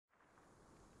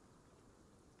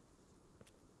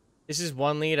This is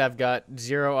one lead. I've got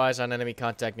 0 eyes on enemy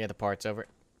contact near the parts. Over.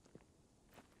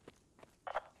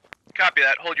 Copy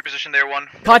that. Hold your position there, 1.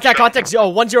 Contact.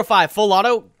 105. Full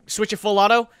auto. Switch it full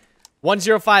auto.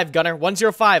 105, gunner.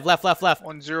 105. Left.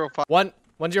 105.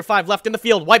 105 left in the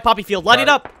field. White poppy field. Line it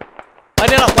up.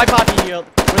 White poppy field.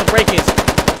 Where the break is.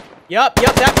 Yep,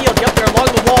 that field. Yep, they're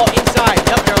along the wall inside.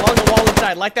 Yep, they're along the wall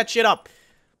inside. Light that shit up.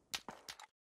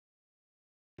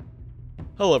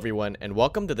 Hello everyone, and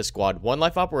welcome to the Squad 1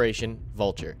 Life Operation,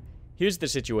 Vulture. Here's the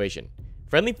situation.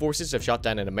 Friendly forces have shot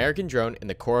down an American drone in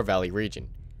the Kora Valley region.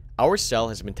 Our cell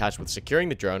has been tasked with securing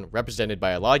the drone, represented by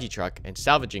a Logi truck, and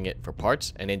salvaging it for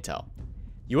parts and intel.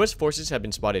 US forces have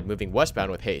been spotted moving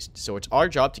westbound with haste, so it's our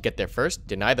job to get there first,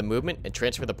 deny the movement, and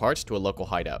transfer the parts to a local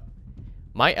hideout.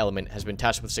 My element has been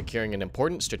tasked with securing an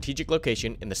important strategic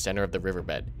location in the center of the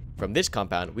riverbed. From this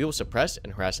compound, we will suppress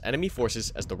and harass enemy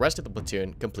forces as the rest of the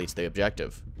platoon completes the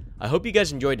objective. I hope you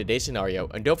guys enjoyed today's scenario,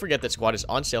 and don't forget that Squad is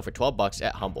on sale for 12 bucks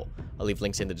at Humble. I'll leave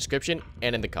links in the description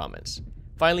and in the comments.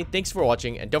 Finally, thanks for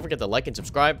watching, and don't forget to like and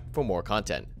subscribe for more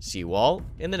content. See you all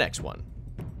in the next one.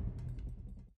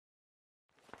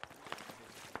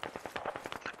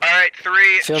 Alright,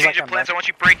 3, change of plans. I want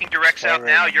you breaking direct south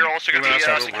now. You're also going to be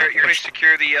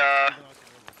secure the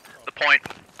point.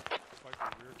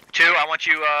 2, I want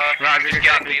you just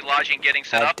getting the lodging getting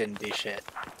set up. Didn't do shit.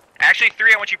 Actually,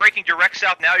 3, I want you breaking direct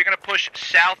south now. You're going to push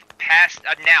south past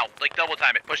now, like double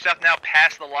time it. Push south now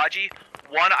past the logi.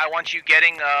 1, I want you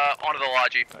getting onto the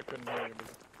logi. I couldn't hear you.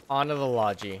 Onto the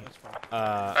logi.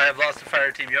 I have lost the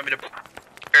fire team. You want me to?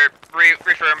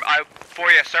 Refirm.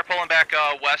 4, yeah. Start pulling back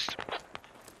west.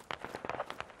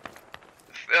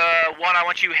 1, I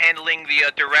want you handling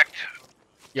the direct.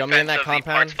 You want me in that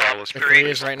compound? The 3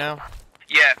 is right now.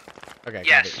 Yeah. Okay.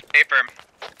 Yes. Stay firm.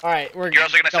 All right, You're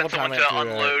also gonna send someone to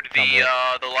unload the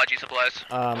logi supplies.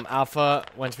 Alpha.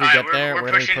 Once we get there,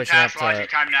 we're gonna be pushing up to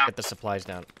get the supplies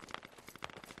down.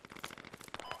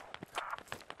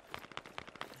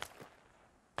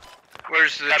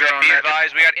 Where's the drone? Be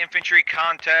advised, we got infantry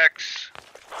contacts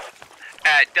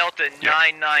at Delta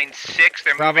 996.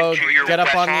 They're Bravo, moving to your get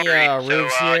up west on the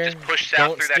roofs so, here. just push south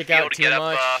Don't through that stick out field to too get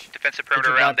much. up defensive Get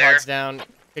perimeter your around there. down.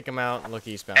 Kick them out and look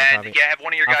eastbound. And Copy. yeah, have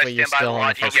one of your guys Alpha, stand by the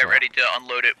logi and get ready to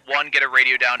unload it. 1, get a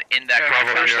radio down in that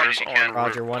compound.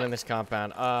 Roger, 1 in this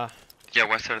compound. Yeah,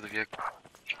 west side of the vehicle.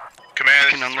 Command,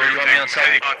 this is unload.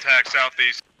 contact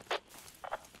southeast.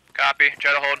 Copy,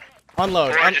 try to hold.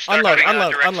 Unload it.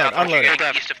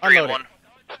 East of 3 and 1.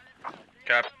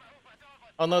 Copy.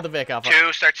 Unload the Vic, Alpha.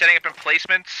 2, start setting up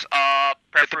emplacements,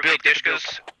 preferably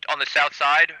Dishkas on the south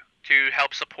side to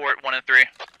help support 1 and 3.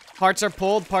 Parts are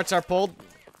pulled.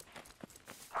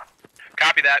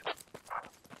 Copy that.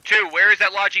 2, where is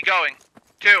that logi going?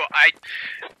 2,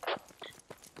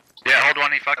 Yeah, hold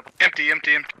 1, he fucked up. Empty.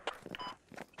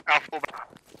 Alpha, pull back.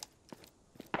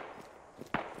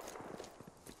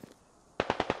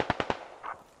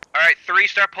 Alright, 3,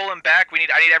 start pulling back. I need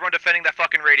everyone defending that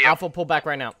fucking radio. Alpha, pull back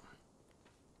right now.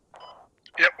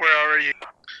 Yep, we're in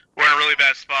a really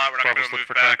bad spot. We're not gonna move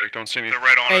back. Don't see me. They're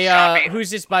right on us. Hey,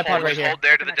 who's this bipod right here? Hold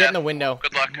there to the Get in death. the window.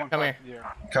 Good luck. Come here.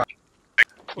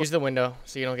 Use the window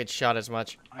so you don't get shot as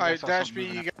much. Alright, Dash B,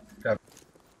 you got...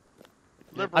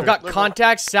 I've got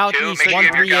contacts southeast,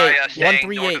 138,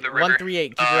 138,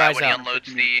 138. Keep your eyes when he out.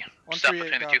 unloads the stuff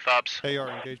between the 2 fobs. AR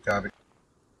engaged. Copy.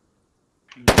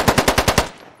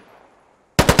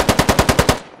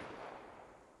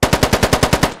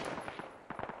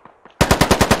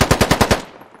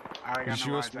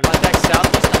 Contact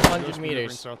southeast, 100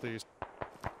 meters. Southeast.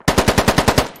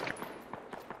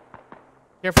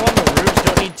 Careful on the roofs.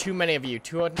 Don't need too many of you.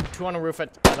 Two on the roof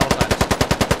at all times.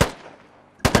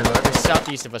 They're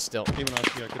southeast of us still. Even us,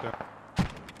 yeah, get down.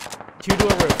 2 to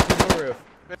a roof.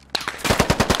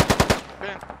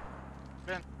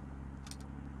 Ben.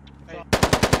 Hey.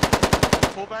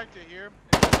 Pull back to here.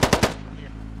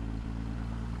 Here.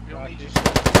 We don't need you. Shut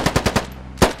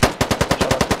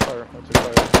up, fire.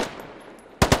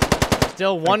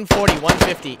 Still 140,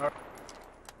 150.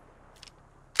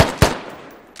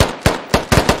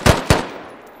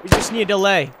 We just need a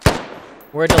delay.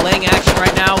 We're delaying action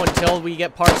right now until we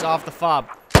get parts off the fob.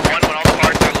 1, when all the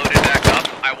parts are loaded back up,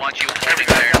 I want you holding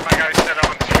there. My guys set up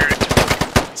on security.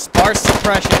 Sparse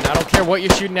suppression. I don't care what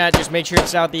you're shooting at, just make sure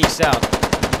it's southeast south.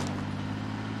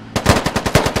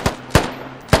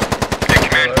 Okay,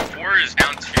 command, 4 is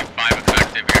down to 5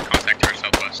 effective. We got contact to our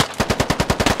southwest.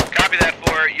 Copy that,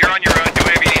 4. You're on your own. Do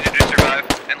whatever you need to do to survive.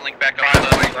 And link back up to the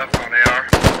left on AR.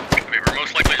 We're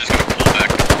most likely just going to pull back.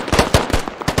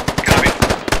 Copy.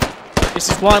 This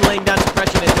is 1 laying down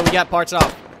suppression until we got parts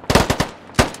off.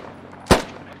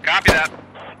 Copy that.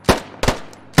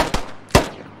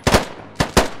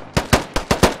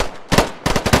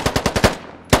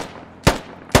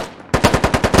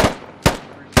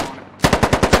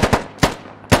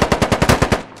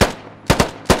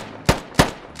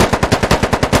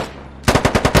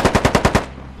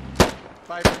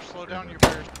 Viper, slow down your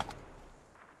burst.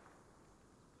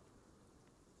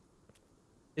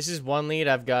 This is one lead.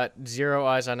 I've got 0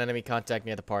 eyes on enemy contact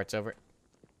near the parts. Over.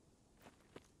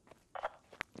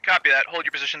 Copy that. Hold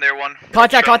your position there, 1.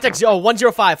 Contact.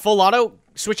 105. Full auto.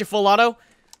 Switch it full auto.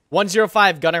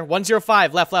 105, gunner.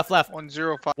 105. Left. 105.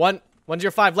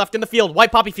 105 left in the field.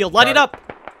 White poppy field. Light it up.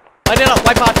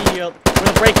 White poppy field.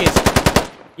 Where the break is.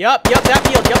 Yup, that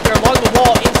field. Yup, they're along the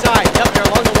wall inside. Yup, they're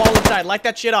along the wall inside. Light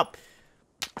that shit up.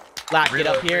 Lat, get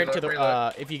up here to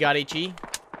the, if you got HE.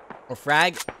 Or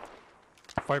frag.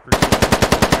 Viper.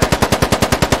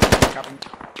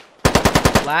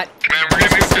 Lat, use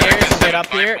the stairs to get up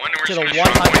here to the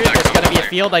 100. There's gonna be a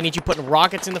field. I need you putting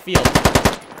rockets in the field.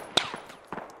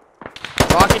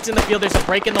 Rockets in the field. There's a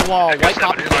break in the wall. White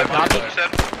poppy field. Copy.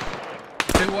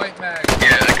 2 white mags.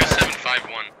 Yeah, Echo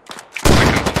 751.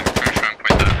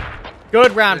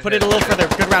 Good round. Put it a little further.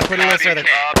 Good round. Put it a little further. You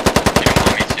don't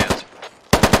want me to yet.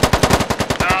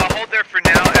 Hold there for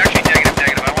now. Actually,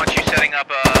 negative. I want you setting up,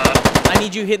 I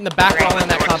need you hitting the back wall in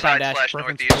that compound dash.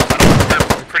 Northeast.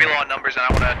 We're pretty low on numbers, and I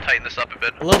want to tighten this up a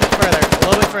bit. A little bit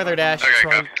further, dash.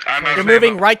 Okay, You're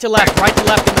moving right to left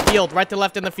in the field. Right to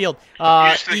left in the field.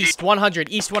 East 100.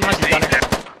 East 100, gunner.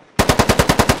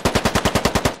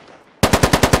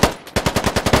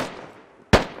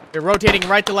 They're rotating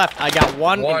right to left. I got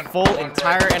one in full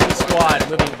entire enemy squad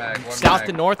moving south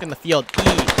to north in the field.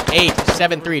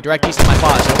 E873, direct east of my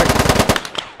boss. Over.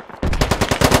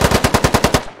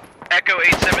 Echo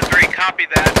 873, copy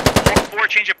that. 4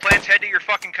 change of plans. Head to your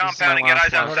fucking compound and get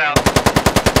eyes out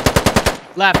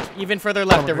south. Left, even further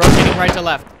left. They're rotating right to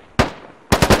left.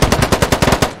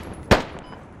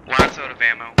 Last out of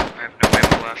ammo. I have no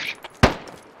ammo left.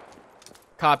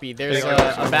 Copy. There's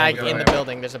a bag in the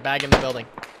building. There's a bag in the building.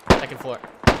 Second floor.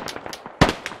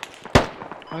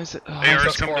 Why is it?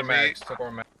 ARs come to me.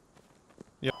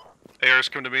 Yep. ARs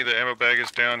come to me. The ammo bag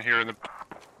is down here in the.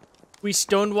 We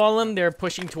stonewall them. They're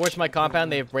pushing towards my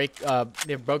compound. They've broke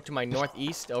to my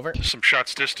northeast. Over. Some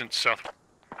shots distance south.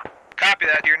 Copy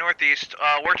that. To your northeast.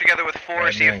 Work together with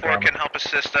 4. See if 4 can help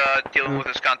assist dealing with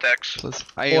his contacts.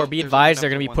 4, be advised. They're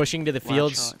going to be pushing to the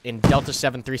fields in Delta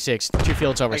 736. 2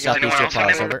 fields over southeast of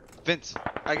Palace. Over. Vince,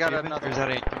 I got another. is that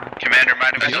a Commander,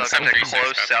 mind if I something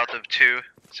close south of 2,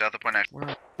 south of point X.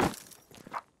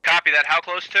 Copy that. How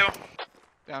close to?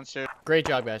 Downstairs. Great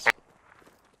job, guys.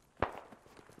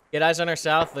 Get eyes on our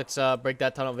south. Let's break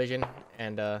that tunnel vision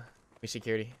and be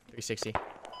security 360.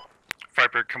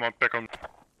 Viper, come on, back on.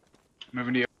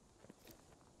 Moving to you.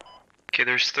 Okay,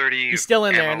 there's 30. He's still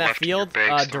in there ammo in that left your field.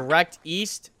 bag, so- Direct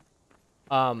east.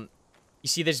 You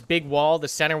see this big wall, the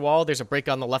center wall. There's a break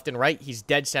on the left and right. He's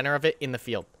dead center of it in the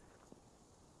field.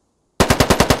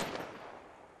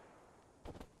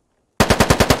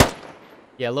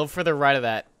 Yeah, a little further right of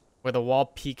that, where the wall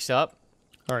peaks up.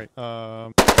 All right.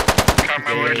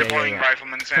 We're deploying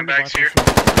riflemen sandbags here.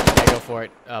 Yeah, go for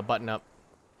it. Button up.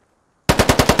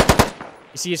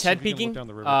 You see his head if you can peeking? look down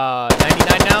the river.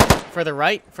 99 now. Further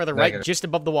right, Negative. just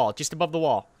above the wall, just above the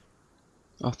wall.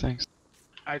 Oh, thanks.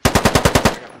 I got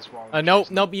this wall.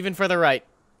 Nope, even further right.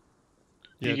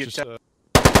 Yeah, you just get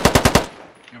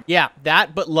Yeah,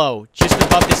 that, but low. Just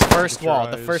above this first Get your wall,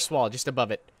 the eyes. first wall, just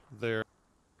above it. there.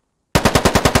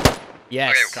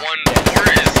 Yes. Okay,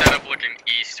 1-4 is set up looking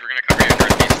east. We're gonna cover your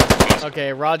northeast.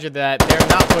 Okay, roger that. They're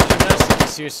not pushing us.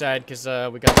 It's suicide, because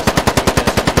we got this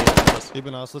fucking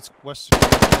Even us, let's west.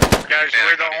 Guys,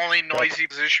 we're the only noisy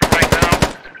position right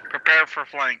now. Prepare for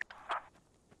flank.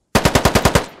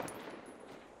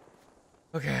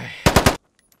 Okay.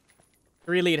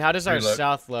 3 lead, how does our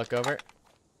south look? Over.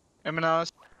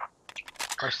 M&S.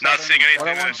 Not seeing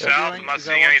anything in the south. I'm not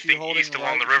seeing anything east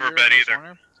along the riverbed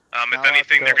either. If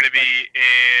anything, they're going to be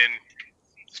in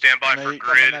standby for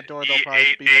grid that door, they'll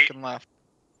probably be looking left.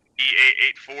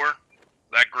 E884.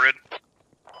 That grid.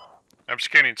 I'm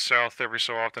scanning south every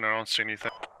so often. I don't see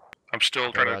anything. I'm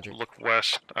still trying Roger. to look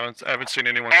west. I haven't seen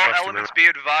anyone All cross the river. elements be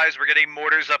advised, we're getting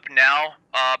mortars up now.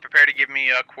 Prepare to give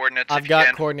me coordinates I've if you got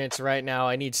can. coordinates right now.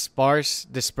 I need sparse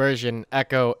dispersion.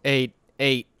 Echo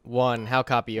 881. How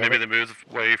copy? Over. Maybe they move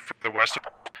way from the west.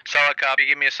 Solid copy,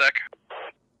 give me a sec.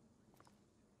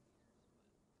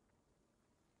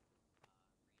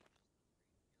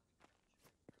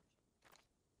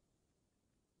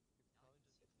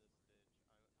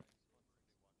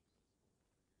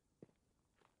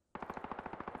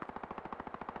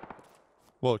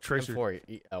 Whoa, Tracer.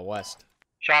 M4 west.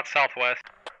 Shot southwest.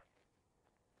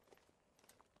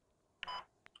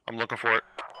 I'm looking for it.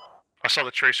 I saw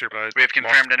the tracer, but We have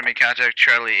confirmed enemy contact,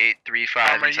 Charlie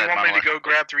 835 You inside want Mount me to West. go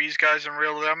grab these guys and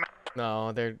reel them?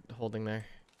 No, they're holding there.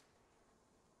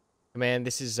 Man,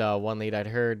 this is one lead I'd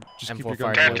heard. Just keep M4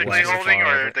 your fire gun to the down. west. holding, or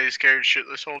are they scared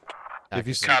shitless hold? If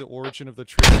you see Copy. the origin of the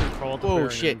tracer, call the Whoa, bearing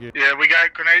shit. and engage. Yeah, we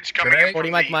got grenades coming in 40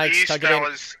 from Mike the Mikes, east. tuck it That in.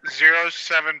 was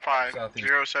 075.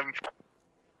 075.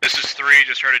 This is 3,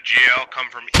 just heard a GL come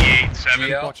from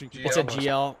E87. Watching It's a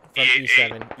GL from E8,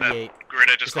 E7, that E8. grid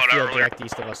I It's just the called out field earlier. direct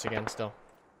east of us again, still.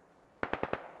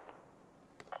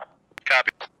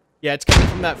 Copy. Yeah, it's coming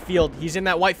from that field. He's in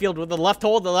that white field with the left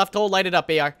hole. The left hole, light it up,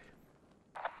 AR. Ron,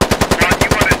 you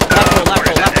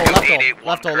wanted,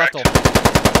 Left hole.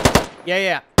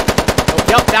 Yeah. Oh,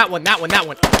 yup, that one.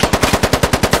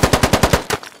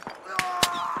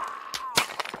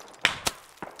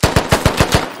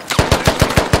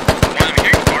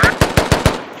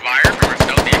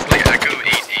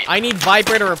 I need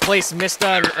Viper to replace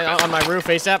Mista on my roof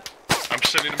ASAP. I'm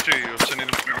sending them to you.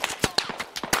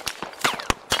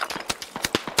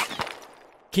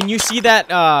 Can you see that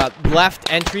left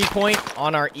entry point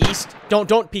on our east?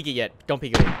 Don't peek it yet.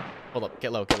 Hold up.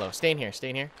 Get low. Stay in here.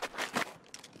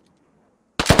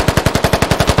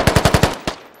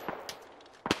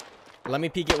 Let me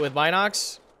peek it with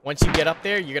Binox. Once you get up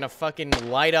there, you're gonna fucking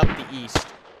light up the east.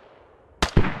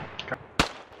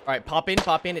 Alright, pop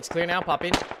in. It's clear now. Pop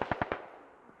in.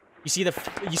 You see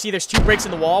there's 2 breaks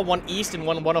in the wall, one east and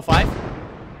one 105.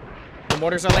 The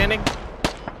mortars are landing.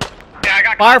 Yeah, I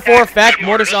got Fire for contact. effect,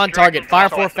 mortars on target. Fire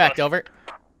for effect, over.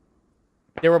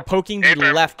 They were poking the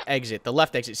left exit.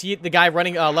 See the guy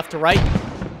running left to right?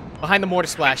 Behind the mortar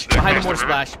splash.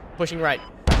 Pushing right.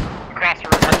 Across the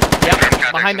river.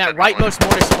 Yep, behind that rightmost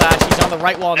mortar splash. He's on the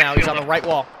right wall now. The right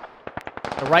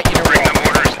inner Bring wall. the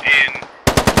mortars in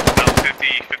about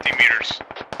 50 meters.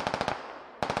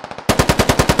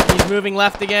 He's moving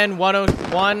left again.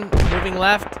 101, moving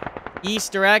left.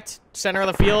 East direct, center of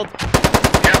the field.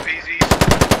 Yep, easy.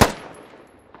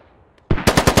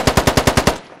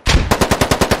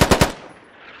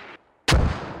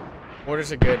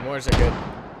 Mortars are good.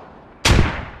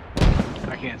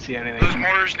 I can't see anything. Those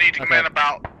mortars need to come in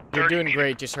about 30 You're doing meters.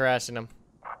 great, just harassing them.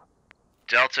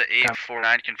 Delta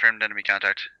 849 confirmed enemy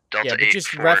contact. Delta Yeah, but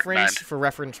just 849. for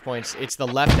reference points, it's the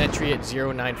left entry at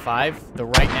 095, the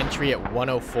right entry at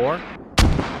 104.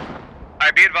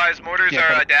 Alright, be advised, mortars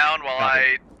are down while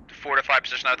I fortify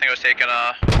position. I think I was taking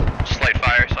a slight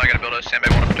fire, so I gotta build a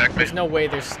sandbag one to protect me. There's no way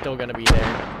they're still gonna be there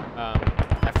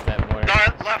after that mortar. No,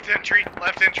 left entry.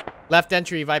 Left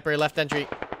entry, Viper, left entry.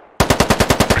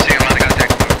 We're seeing a lot of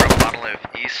contact moving from Monolith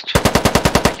east.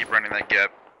 They keep running that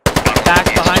gap. Back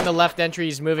behind the left entry,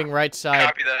 he's moving right side.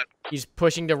 Copy that. He's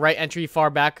pushing to right entry far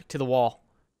back to the wall.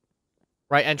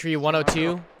 Right entry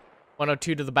 102.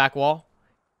 102 to the back wall.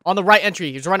 On the right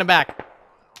entry, he's running back.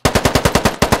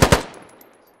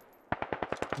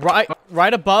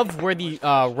 Right above where the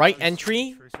right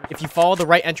entry, if you follow the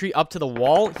right entry up to the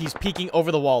wall, he's peeking over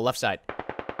the wall, left side.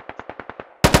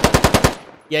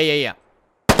 Yeah.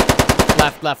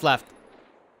 Left. A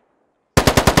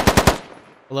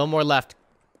little more left.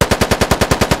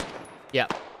 Yeah.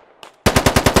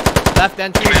 Left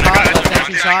entry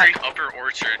shot. Upper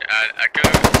Orchard at Echo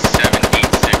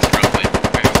 786 roughly,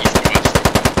 moving east to west.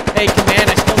 Hey, command,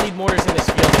 I still need mortars in this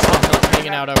field. They're still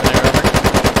hanging out over there, over.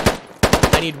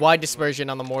 I need wide dispersion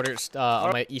on the mortars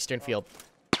on my eastern field.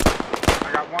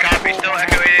 I got one. Copy, still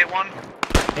Echo 881.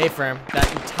 Hey, firm. That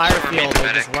entire field,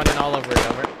 they're just running all over it,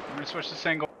 over. I'm gonna switch to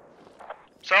single.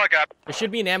 Solid copy. There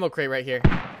should be an ammo crate right here.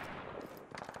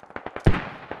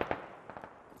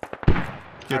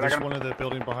 Yeah, there's one in the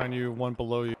building behind you, one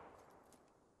below you.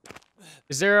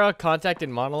 Is there a contact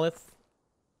in Monolith?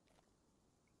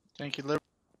 Thank you, Liv.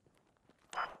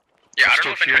 Yeah, I don't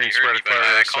know Still if anybody hearing heard me, but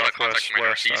I called a southwest, contact from my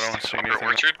west. I northeast, don't see Upper anything.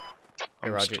 Orchard. Hey,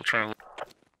 I'm Roger. still trying to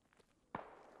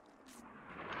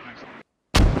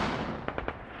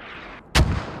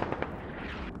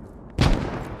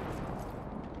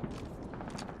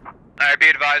Alright, be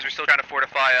advised, we're still trying to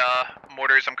fortify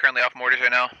mortars. I'm currently off mortars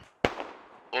right now.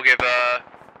 We'll give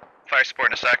fire support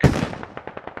in a sec.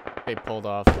 They pulled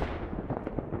off.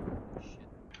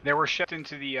 They were shifting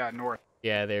to the north.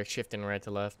 Yeah, they're shifting right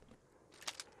to left.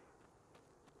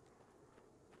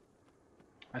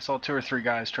 I saw 2 or 3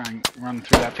 guys trying to run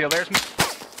through that field. There's me.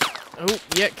 Oh,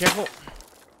 yeah, careful.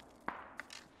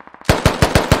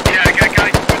 Yeah, I got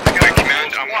guys.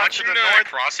 Command, I'm watching the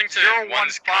crossing to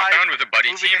one's compound with a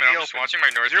buddy team, and I'm just watching my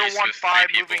northeast with 3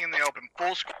 people. moving in the open.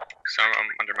 Full squad. So I'm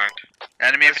undermined.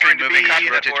 Enemy It's going infantry to be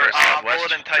moving, rotate towards southwest.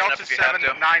 bullet and tighten up Delta if you have to.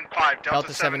 795.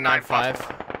 Delta 795.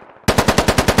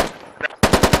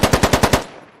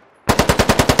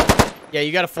 Yeah,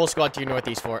 you got a full squad to your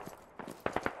northeast for it.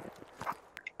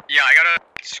 Yeah, I got a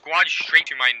squad straight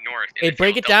to my north. Hey,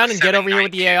 break it down and get over here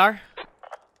with the AR.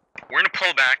 We're in a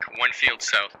pull back, 1 field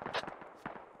south.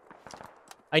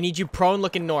 I need you prone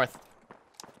looking north.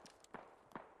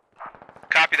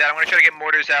 Copy that. I'm gonna try to get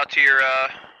mortars out to your,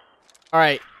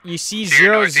 Alright, you see to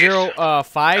your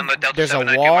 005, on the Delta there's a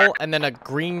 792 wall, mark. and then a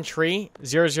green tree,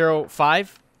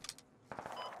 005.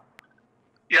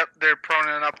 Yep, they're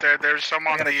proning up there. There's some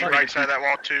on the right side of that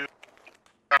wall too.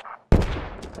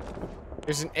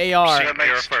 There's an AR. See,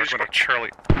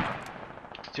 Charlie.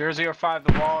 005,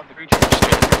 the wall, the green tree.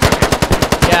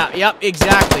 Yeah, yep,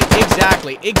 exactly. You see it.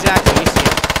 Phoenix,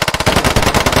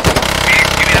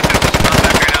 give me that pistol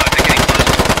contact right now. If they're getting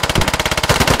close.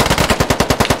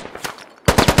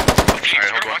 Phoenix,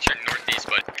 we're gonna watch your northeast,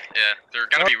 but yeah, they're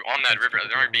gonna be on that river.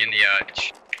 They're gonna be in the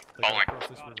falling.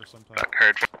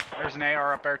 Heard. There's an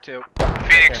AR up there too.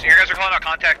 Phoenix, you guys are calling out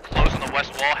contact close on the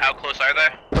west wall. How close are they?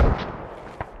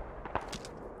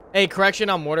 Hey, correction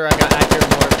on mortar. I got accurate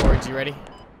mortar forwards. You ready?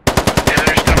 Yeah,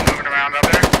 they're still moving around up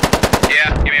there.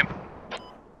 Yeah, give me a...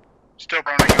 Still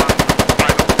proning on.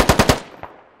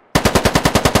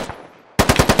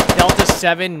 Delta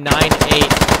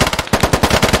 798.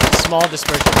 Small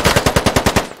dispersion mark.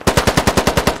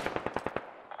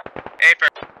 Hey, fair.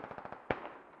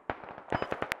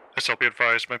 SLP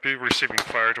advised, might be receiving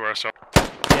fire to our south.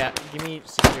 Yeah, give me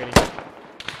security.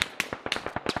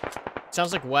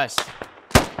 Sounds like west.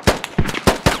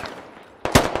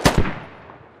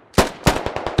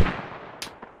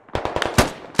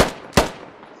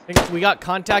 I think we got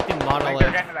contact in I think they're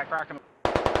monolith. getting to that crack in the...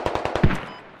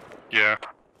 Yeah.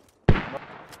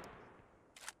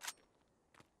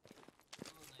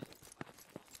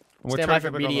 We're Stand trying by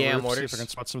to for get back on the BDA roof, see orders. if I can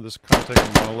spot some of this contact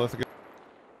in monolith again.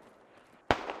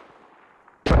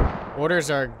 Mortars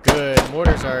are good.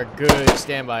 Mortars are good.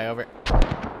 Stand by, over.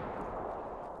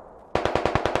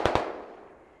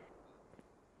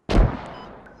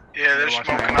 Yeah, they're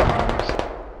smoking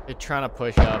up. They're trying to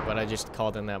push up, but I just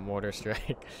called in that mortar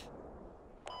strike.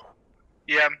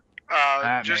 Yeah,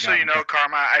 just so you know,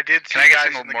 Karma, I did see Can I get guys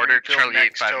single in the mortar, green field Charlie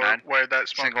next to 859? where that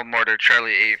smoke. Single mortar,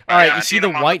 Charlie 8. Alright, Yeah, you I see seen the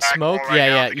them on white the back smoke? wall right Yeah,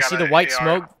 now. yeah. They You got see the a white AR.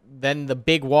 smoke, then the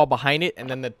big wall behind it, and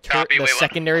then the Copy, the wait, what?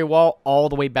 secondary wall all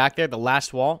the way back there, the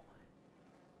last wall.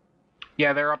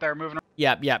 Yeah, they're up there moving.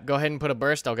 Yep, yep. Go ahead and put a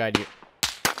burst. I'll guide you.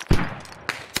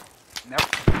 Nope.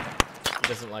 He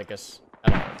doesn't like us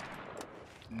at all.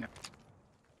 No.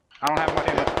 I don't have much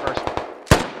of that first.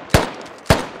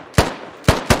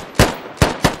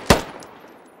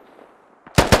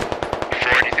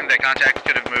 Do you think that contact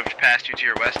could have moved past you to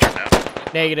your west or no?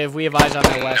 Negative. We have eyes on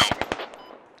their west.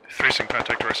 Facing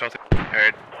contact to our south.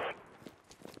 Heard.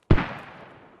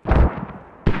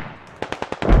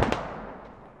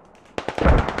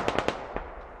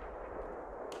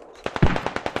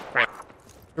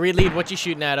 Three lead. What you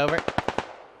shooting at? Over.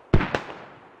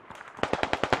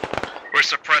 We're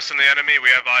suppressing the enemy. We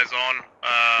have eyes on.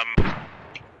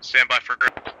 Stand by for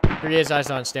grid. Three is eyes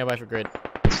on. Stand by for grid.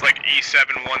 It's like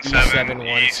E717,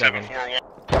 E717.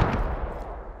 E741.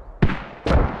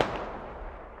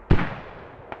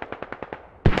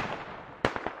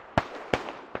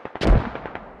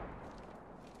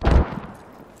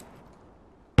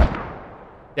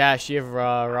 Dash. You have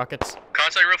rockets.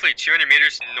 Contact roughly 200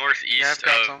 meters northeast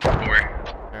of 4.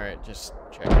 All right. Just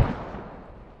checking.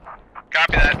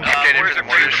 Copy that. Get into Mortars the are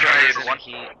mortar, clear. Charlie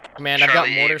Charlie 1. Command, I've got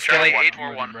mortar Charlie strike.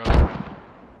 841.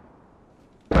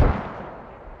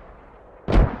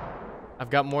 I've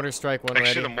got mortar strike one I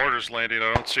see ready. the mortars landing.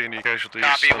 I don't see any casualties.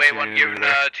 Copy, Don't wait see one, any give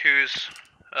there. two's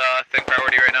thing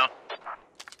priority right now.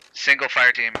 Single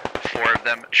fire team, 4 of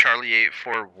them, Charlie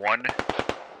 841.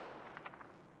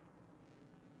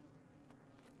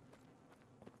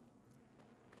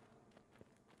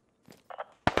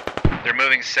 They're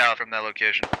moving south from that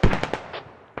location.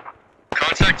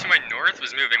 Contact to my north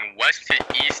was moving west to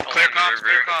east Clear along comms, the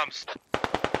clear river. comms.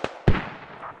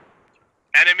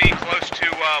 Enemy close to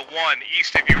 1,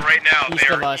 east of you right now. East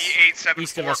They of are us. E874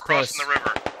 East of us, crossing close. the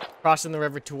river. Crossing the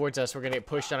river towards us. We're gonna get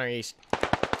pushed on our east.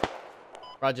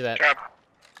 Roger that. Trap.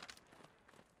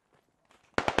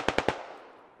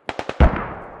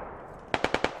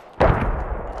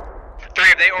 Three,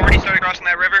 have they already started crossing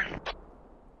that river?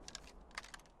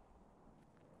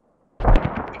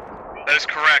 That is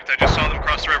correct. I just saw them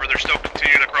cross the river. They're still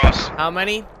continuing to cross. How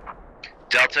many?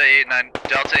 Delta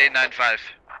 895.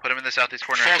 Put them in the southeast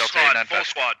corner. Full Delta squad, 895. full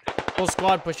squad. Full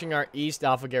squad pushing our east.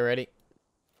 Alpha, get ready.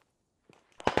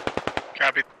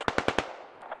 Copy.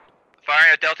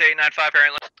 Firing at Delta 895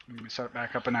 apparently. I'm gonna set it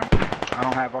back up in that. I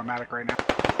don't have automatic right now.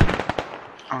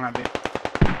 I don't have the.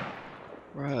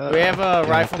 We have a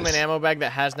rifleman ammo bag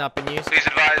that has not been used. Please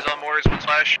advise on mortars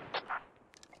 1/.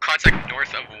 Contact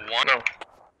north of 1.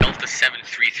 Delta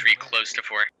 733 close to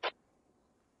 4.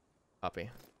 Copy.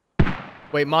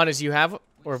 Wait, Monas, you have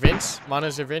or Vince?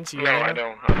 Monas or Vince? You No, I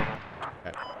don't. Okay.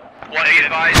 1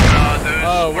 advise, those...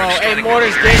 Oh, whoa, hey,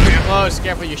 mortar's dangerous close.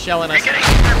 Careful, you're shelling us. Are you getting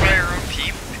hurt by your own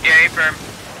team? Yeah, A-firm.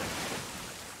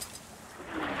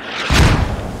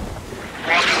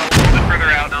 Walking a little bit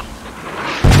further out now.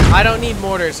 I don't need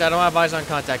mortars. I don't have eyes on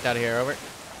contact out of here. Over.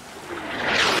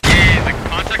 Yeah, the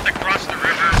contact across the river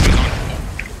was on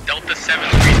Delta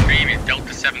 733 and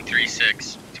Delta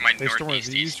 736 to my Hey, Storm, have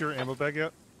northeast. you used your ammo bag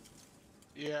yet?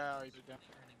 Yeah, I did that.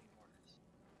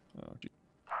 Oh, gee.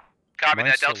 Copy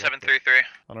Mine's that, Delta still up 733.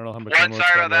 I don't know how much One, ammo it's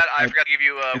sorry got about that. left. I forgot to give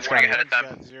you a warning ahead of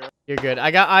time. You're good. I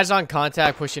got eyes on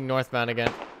contact pushing northbound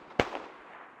again.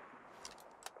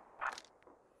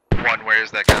 1, where is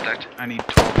that contact? I need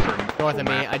 12 for North of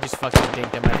me. I just fucking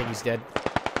dinked him. I think he's dead.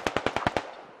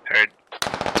 Heard.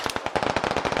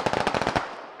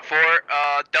 4,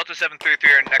 Delta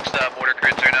 733 are next mortar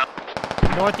grids right now.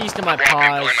 Northeast of my I'm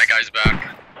pause. pulling my guys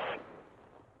back.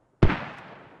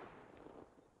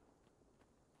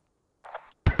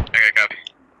 Okay, copy.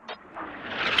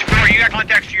 4, you got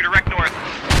contacts to your direct north.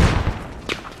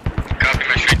 Copy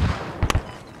my street.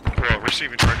 Well,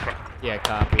 receiving direct. Yeah,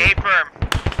 copy. A-firm.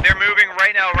 They're moving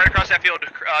right now, right across that field to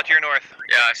your north.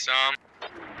 Yeah, I saw him.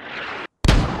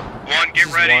 1, get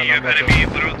ready. You have enemy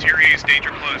little to your east, danger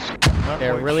close. Not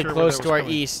They're quite really sure where close that to was our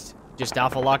coming. east. Just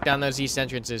Alpha lock down those east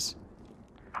entrances.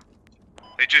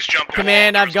 They just jumped the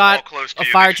Command, wall. I've got close to a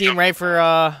you. fire They just team jumped- right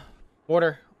for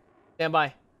mortar. Stand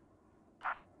by.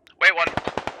 Wait, 1.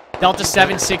 Delta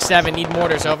 767, need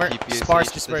mortars, over. PPSH Sparse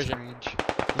this dispersion. range.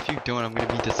 If you don't, I'm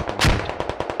gonna be disappointed.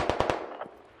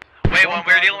 Wait, 1,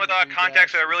 we're dealing with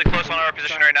contacts that are really close on our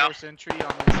position right now. Force entry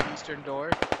on this eastern door.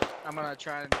 I'm gonna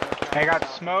try and. I got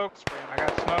smoke. I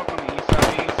got smoke on the east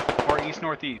southeast or east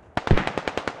northeast.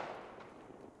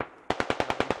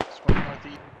 Smoke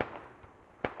northeast.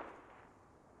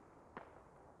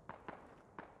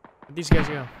 Where'd these guys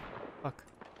go? Fuck.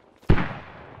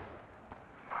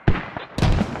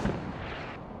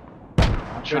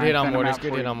 Good hit on mortars,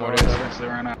 good hit on mortars,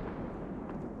 over.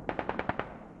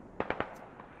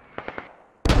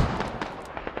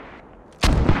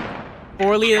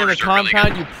 Four lead in the Mortars are really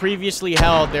compound you previously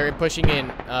held. They're pushing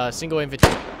in. Single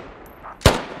infantry.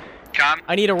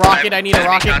 I need a rocket. I need a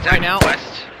rocket right now.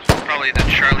 West, probably the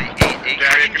Charlie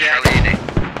 8-8. Charlie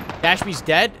 8-8. Dashby's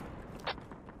dead.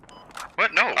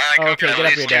 What? No. Oh, okay, get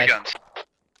up here, Dash. Guns.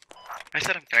 I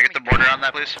said him. Can I get the border on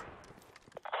that, please?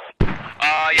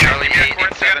 Yeah, Charlie give me your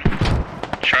coordinates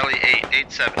 8-8-7. Charlie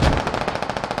 8-8-7.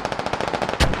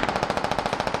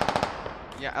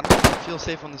 Yeah, I don't feel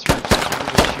safe on this roof. So I'm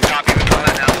gonna shoot. Copy, we're doing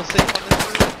that now. Feel safe on this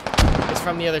roof? It's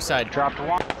from the other side. Dropped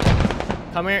 1.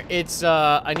 Come here. It's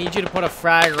I need you to put a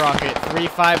frag rocket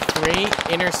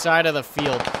 353 inner side of the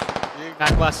field.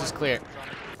 Back glass is clear.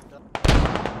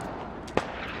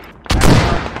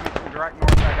 Direct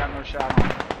north, I got no shot on.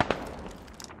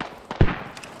 I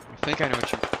think I know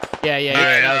what you. Yeah,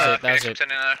 that was it. That was it.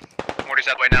 Sending mortars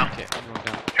that way now. Okay, I'm going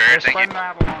down. Heard, There's thank you. spreading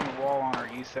out along the wall on our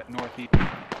east at northeast.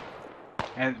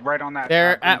 And right on that.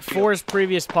 They're at field. 4's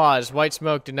previous pause. White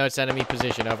smoke denotes enemy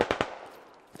position. Over.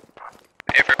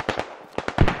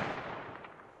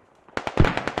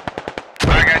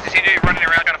 Alright guys, I see you running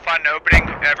around trying to find an opening.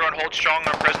 Everyone hold strong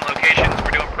on present locations.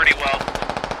 We're doing pretty well.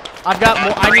 I've got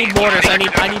more. I need mortars. I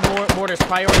need more mortars.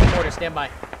 Priority mortars. Stand by.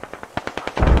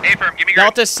 A-firm, give me your...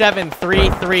 Delta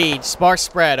 733. Sparse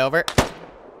spread. Over.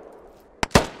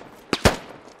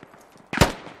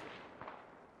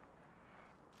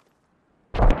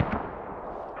 When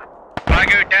I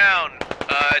go down,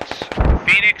 it's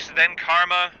Phoenix, then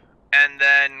Karma, and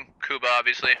then Kuba,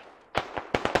 obviously.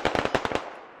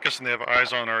 Guessing they have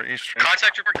eyes on our east.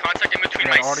 Contact report, contact in between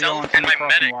Yeah, audio myself on and my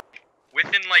crossing medic. wall.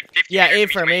 Within like 50 Yeah, meters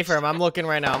A-firm. between A-firm. I'm looking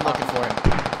right now. I'm looking for him. Alright,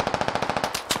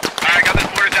 I got those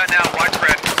mortars out now,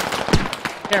 widespread.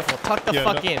 Careful. Tuck the Yeah,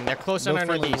 fuck no- in. They're close on No our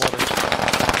friendly northeast. water.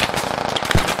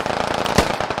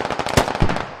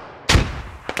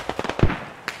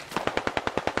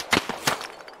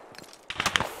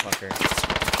 Fucker.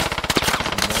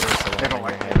 They don't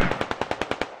like Mortars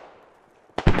that.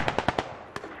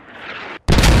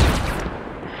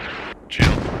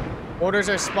 Mortars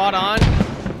are spot on.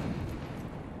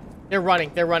 They're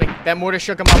running. They're running. That mortar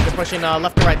shook them up. They're pushing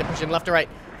left to right. They're pushing left to right.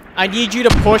 I need you to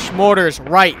push mortars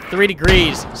right. 3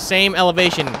 degrees. Same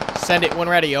elevation. Send it when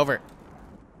ready. Over.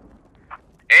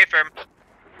 A-firm.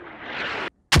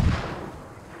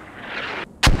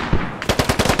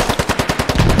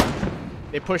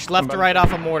 They push left to right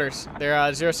off of mortars.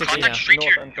 They're 060 now. Contact straight to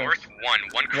your north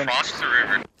one crosses the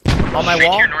river. On my Straight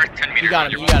wall? to your north 10 meters. You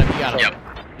got him. You got him. You got him. Yep.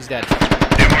 He's dead.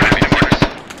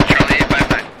 Charlie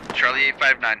 8-5-9. Charlie Charlie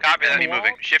 859. Copy that.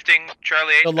 Moving. Shifting.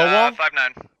 Charlie 8 The low wall?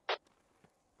 59.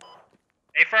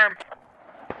 A firm.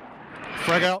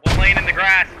 Frag out. One lane in the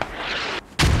grass.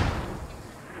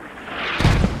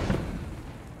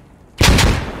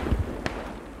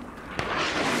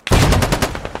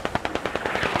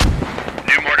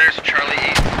 New mortars, Charlie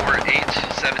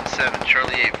 84877.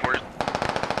 Charlie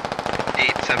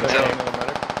 84877.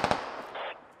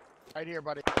 Right here,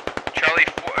 buddy. Charlie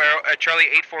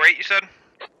 848. You said.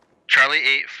 Charlie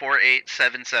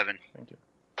 84877. Thank you.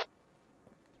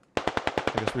 I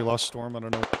guess we lost Storm. I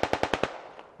don't know.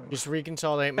 Just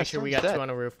reconsolidate. Make sure we got Storm's two dead. on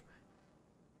the roof.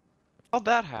 How'd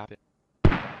that happen?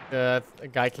 A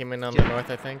guy came in on the north,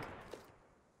 I think.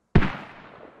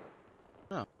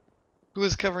 Who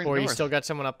was covering Or north? you still got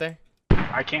someone up there?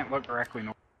 I can't look directly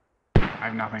north. I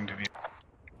have nothing to view.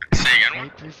 Say again.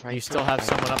 You still have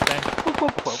someone up there? Whoa,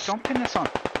 whoa, whoa, don't pin this on.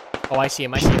 Oh, I see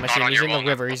him. I see him. I see him. on He's your in the wall now.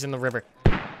 river. He's in the river.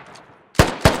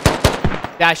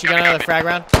 Dash, you got another frag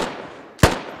round?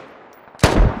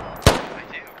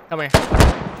 Come here.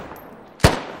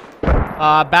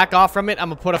 Back off from it. I'm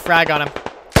gonna put a frag on him.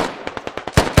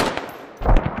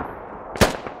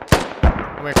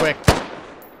 Come here, quick.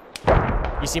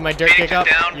 You see my dirt Phoenix kick up?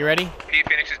 is down. You ready? P.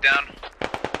 Phoenix is down.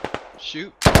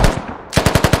 Shoot. He's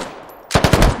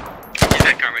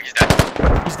dead, Karma. He's dead.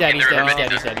 He's dead. He's In the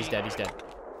dead. river. He's dead. He's dead.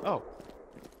 Oh.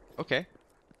 Okay.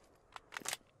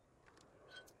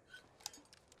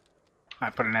 I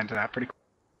put an end to that pretty quick.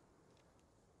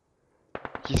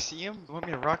 You see him? You want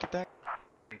me to rocket that?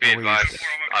 Be advised,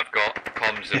 I've got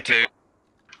comms of 2.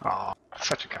 Oh,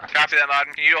 such a cock. Copy that,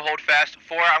 Modern. Can you hold fast?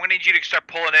 4. I'm gonna need you to start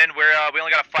pulling in. We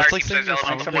only got a fire That's like team saying size you're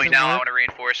element on the something point now. I doesn't want to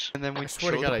reinforce. And then we I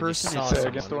swear to show God, the I just person saw it's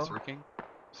someone. working.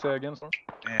 Say again, Storm.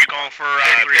 You going for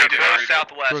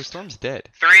Southwest. Bro, Storm's dead.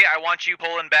 3. I want you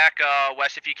pulling back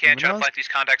west if you can. Try to flank these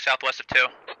contacts southwest of 2.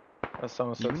 That's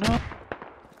someone You said. know?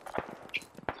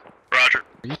 Roger.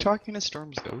 Are you talking to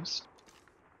Storm's ghost?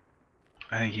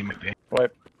 I think he might be.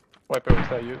 Wipe out. Was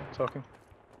that you talking?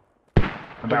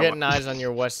 We're getting eyes on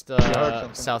your west,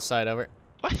 south side. Over.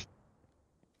 What?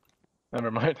 Never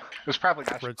mind. It was probably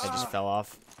that. I just fell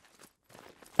off.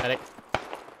 Medic.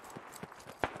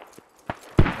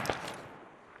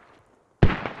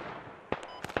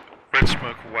 Red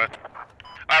smoke west.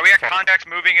 Alright, we got contacts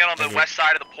moving in on the west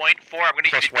side of the point. 4. I'm gonna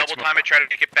need you to double time it. Try to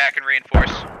get back and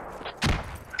reinforce.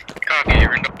 Copy.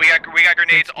 You're in. We got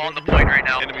grenades on the point right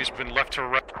now. Enemy's been left to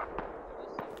right.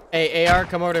 Hey, AR,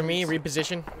 come over to me.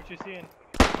 Reposition. What you seeing?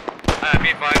 Be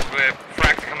advised, we're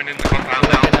frags coming in the compound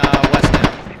We're looking now. west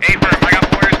now. Hey, Firm, I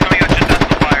got mortars coming out just after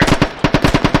the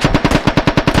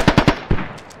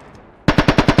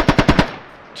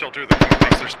fire. Till do the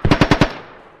compressors.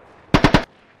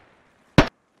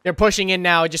 They're pushing in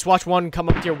now. Just watch one come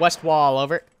up to your west wall.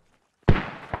 Over.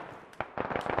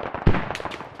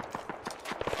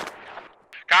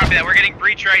 Copy that. We're getting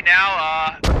breach right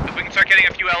now. If we can start getting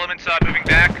a few elements moving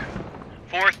back.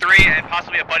 4, 3, and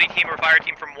possibly a buddy team or fire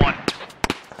team from 1.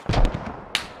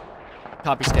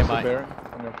 Copy. Stand by.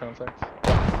 Barrack on your contacts.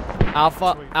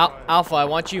 Alpha, I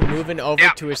want you moving over Yeah.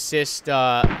 to assist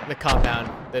the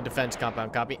compound, the defense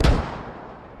compound. Copy.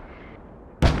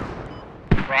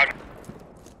 Roger.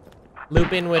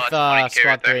 Loop in with it's flank here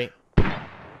squad right 3.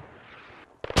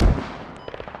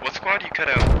 What squad you cut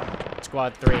out?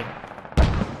 Squad 3.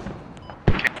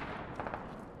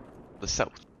 The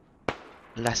south.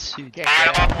 La Sud. I'm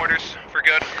off mortars for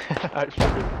good.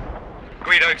 Actually,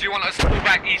 Guido, do you want us to pull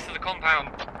back east of the compound?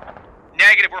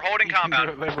 Negative. We're holding compound.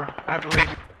 I believe.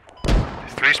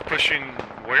 3's pushing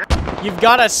where? You've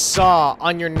got a saw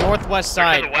on your northwest They're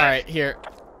to side. the All west. right, here.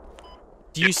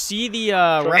 Do you see the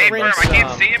Hey, Firm, reference? I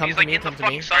can't see him. Come He's to like me. in the Come to me.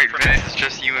 fucking sun from me. It's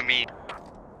just you and me.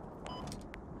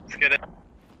 Let's get it.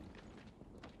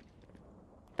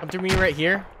 Come to me right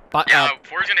here. Yeah,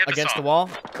 we're gonna hit the Against saw. the wall.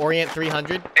 Orient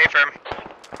 300. Hey, Firm.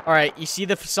 All right. You see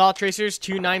the saw tracers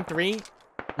 293.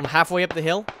 I'm halfway up the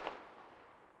hill.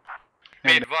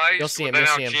 Be advised, You'll see him, they're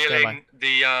you'll now see him, stand jailing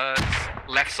the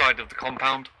left side of the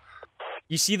compound.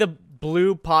 You see the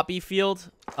blue poppy field,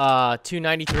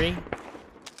 293.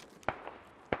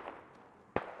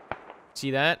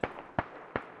 See that?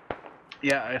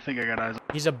 Yeah, I think I got eyes.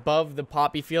 He's above the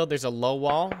poppy field. There's a low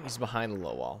wall. He's behind the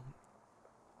low wall.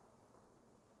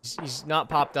 He's not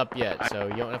popped up yet, so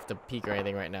you don't have to peek or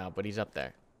anything right now, but he's up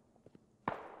there.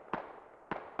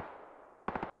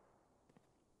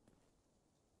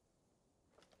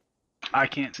 I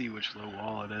can't see which low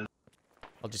wall it is.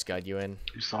 I'll just guide you in.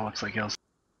 You saw looks like he'll.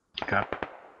 Okay.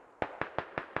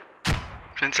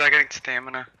 Since I getting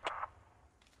stamina.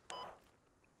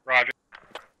 Roger.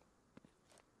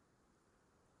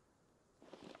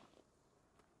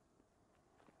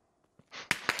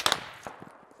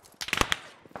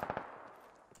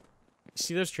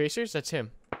 See those tracers? That's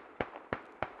him.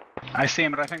 I see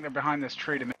him, but I think they're behind this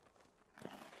tree to me.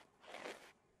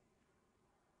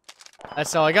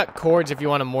 That's all. I got cords if you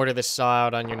want to mortar this saw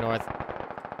out on your north.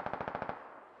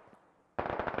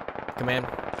 Command.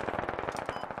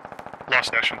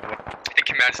 Lost action. I think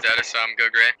command status, go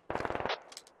gray.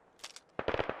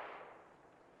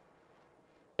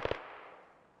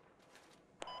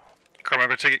 Carmen, I'm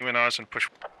gonna take it in Oz and push.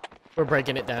 We're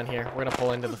breaking it down here. We're gonna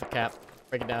pull into the cap.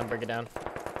 Break it down, break it down.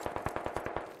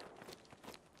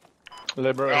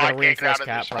 Liberal. We're I gonna can't get reinforce out of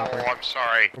cap this proper. hole, I'm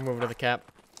sorry. We're moving to the cap.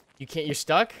 You can't, you're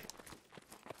stuck?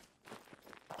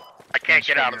 I can't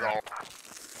get out of the hole.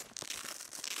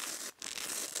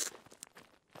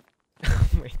 Oh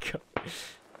my god.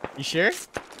 You sure?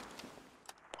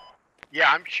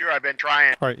 Yeah, I'm sure I've been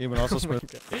trying. Alright, even also Smith.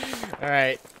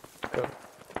 Alright.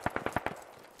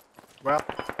 Well,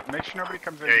 make sure nobody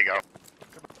comes in. There you go.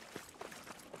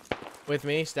 With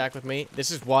me, stack with me.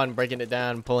 This is one, breaking it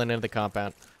down, pulling into the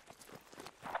compound.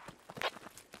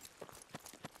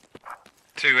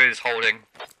 2 is holding.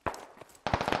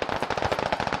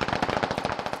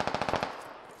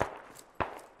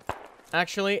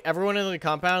 Actually, everyone in the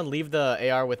compound, leave the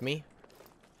AR with me.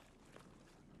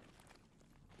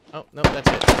 Oh, no, that's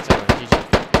it. That's it. GG.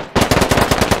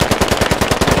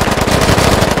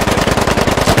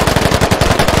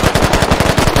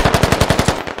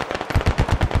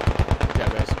 Good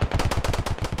job, guys.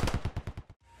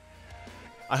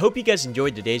 I hope you guys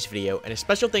enjoyed today's video, and a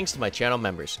special thanks to my channel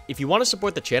members. If you want to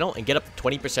support the channel and get up to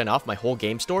 20% off my whole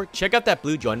game store, check out that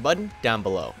blue join button down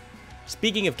below.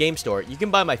 Speaking of game store, you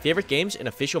can buy my favorite games and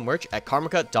official merch at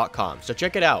karmakut.com, so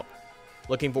check it out.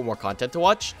 Looking for more content to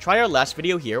watch? Try our last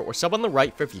video here or sub on the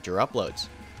right for future uploads.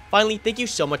 Finally, thank you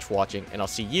so much for watching, and I'll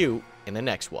see you in the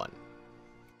next one.